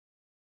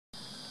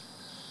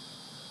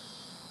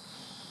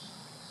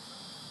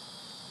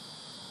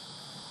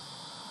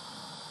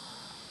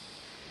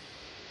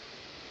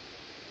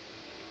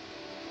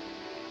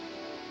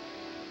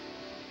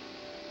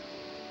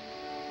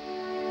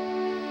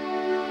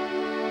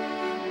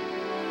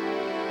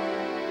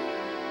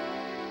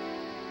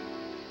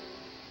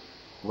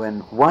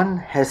When one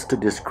has to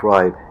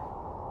describe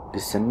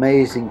this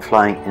amazing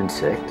flying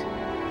insect,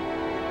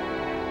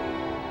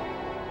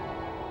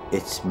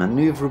 it's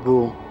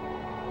maneuverable,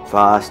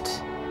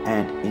 fast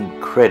and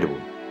incredible.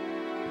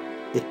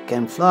 It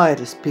can fly at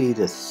a speed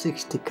of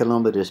 60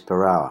 km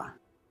per hour.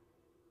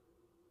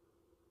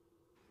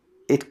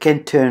 It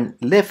can turn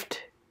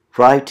left,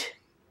 right,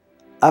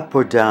 up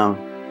or down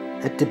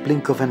at the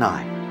blink of an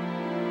eye.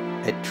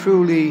 A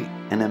truly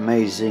an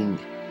amazing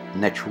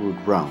natural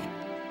ground.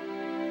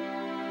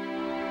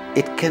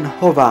 It can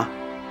hover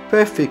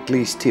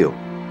perfectly still,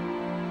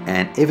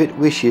 and if it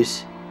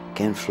wishes,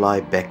 can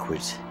fly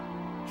backwards.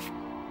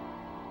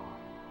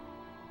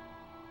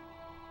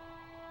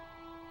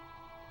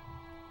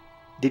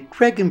 The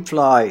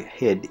dragonfly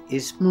head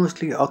is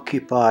mostly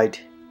occupied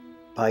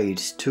by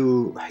its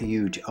two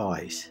huge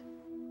eyes.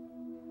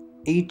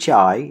 Each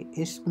eye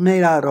is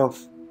made out of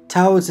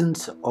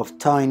thousands of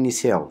tiny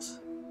cells,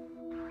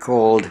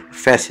 called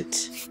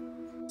facets,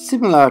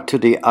 similar to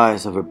the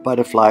eyes of a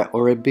butterfly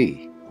or a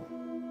bee.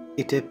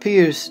 It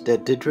appears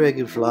that the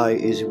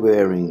dragonfly is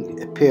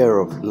wearing a pair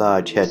of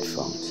large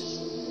headphones.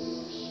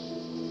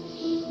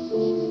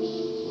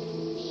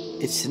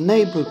 It's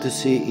unable to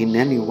see in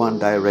any one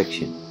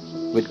direction,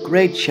 with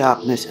great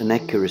sharpness and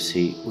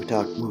accuracy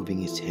without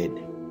moving its head.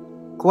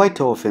 Quite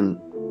often,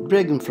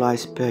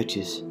 dragonflies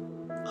perches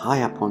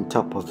high up on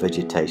top of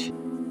vegetation,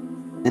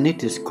 and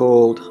it is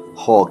called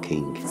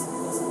hawking,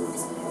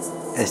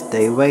 as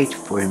they wait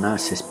for an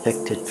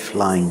unsuspected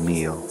flying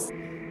meal.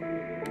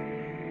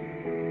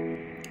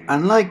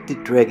 Unlike the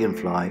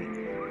dragonfly,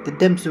 the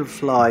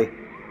damselfly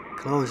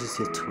closes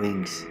its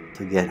wings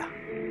together.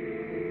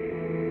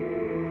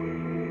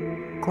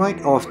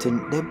 Quite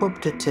often they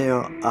bob the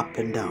tail up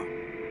and down,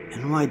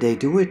 and why they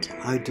do it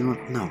I do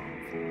not know.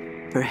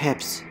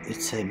 Perhaps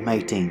it's a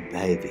mating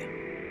behavior.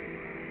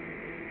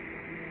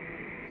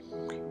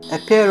 A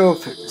pair of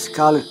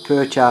scarlet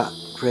percher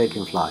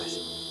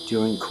dragonflies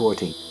during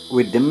courting,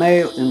 with the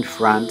male in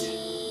front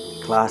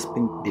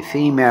clasping the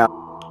female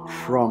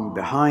from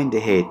behind the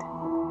head.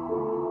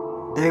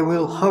 They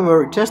will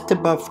hover just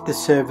above the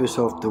surface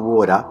of the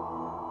water,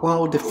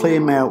 while the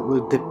female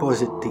will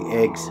deposit the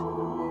eggs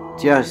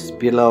just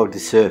below the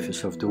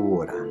surface of the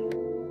water.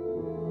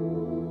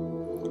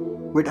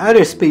 With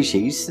other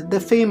species, the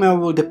female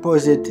will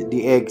deposit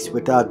the eggs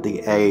without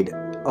the aid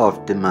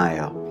of the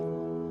male.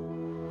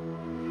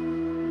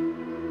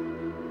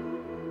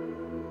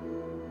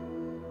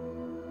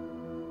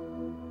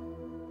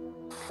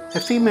 A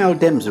female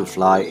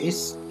damselfly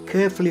is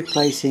carefully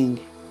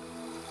placing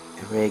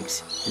her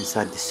eggs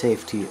inside the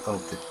safety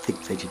of the thick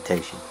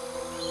vegetation.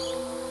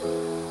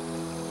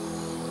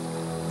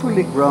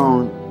 Fully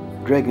grown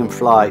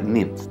dragonfly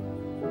nymph,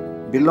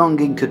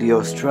 belonging to the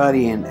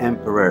Australian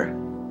emperor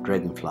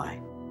dragonfly.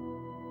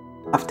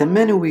 After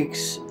many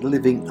weeks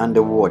living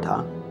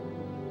underwater,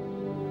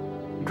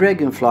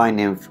 dragonfly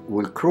nymph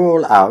will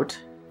crawl out,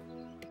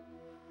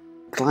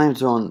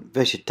 climbs on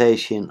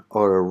vegetation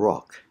or a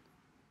rock,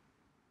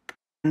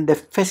 and the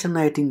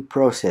fascinating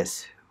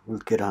process will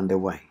get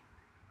underway.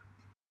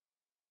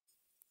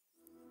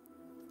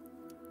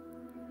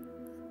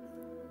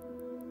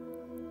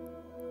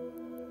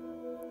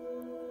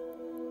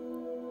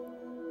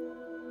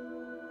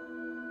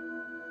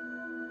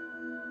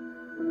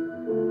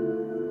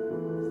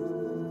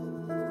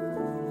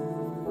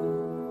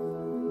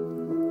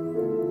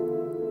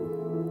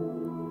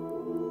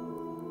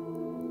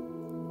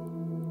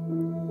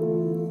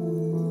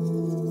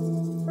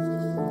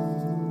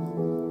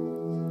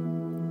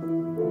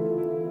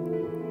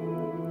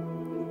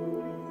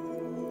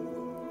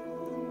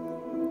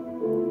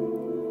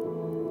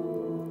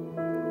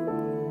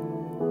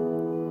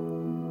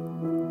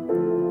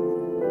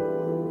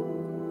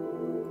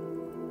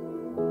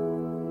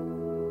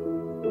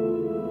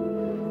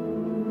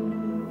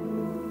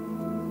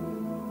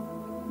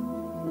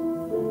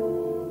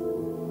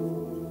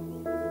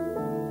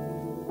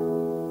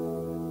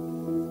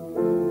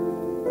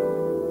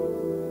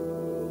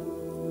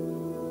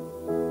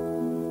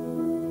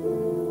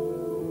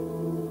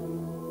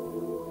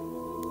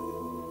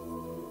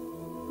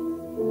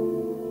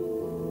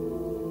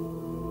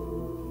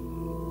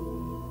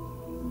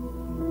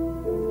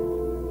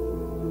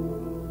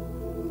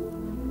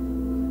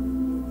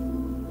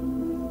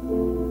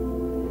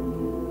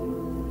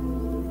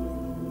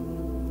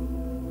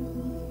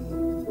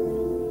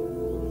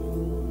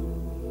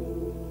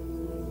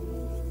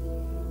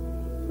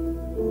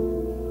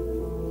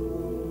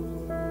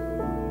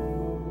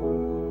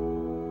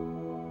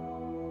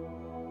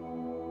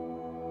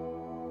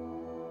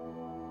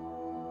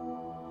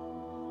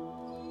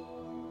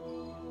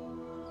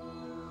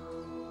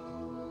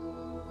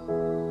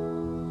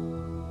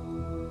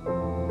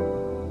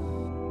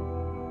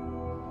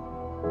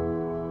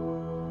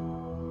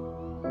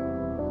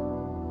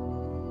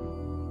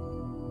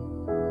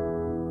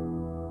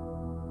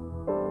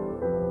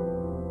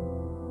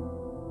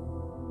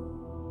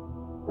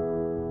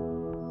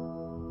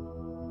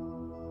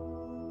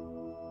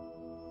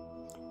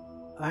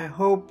 I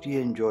hope you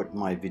enjoyed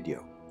my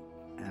video,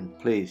 and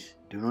please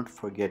do not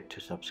forget to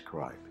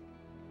subscribe.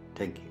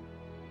 Thank you.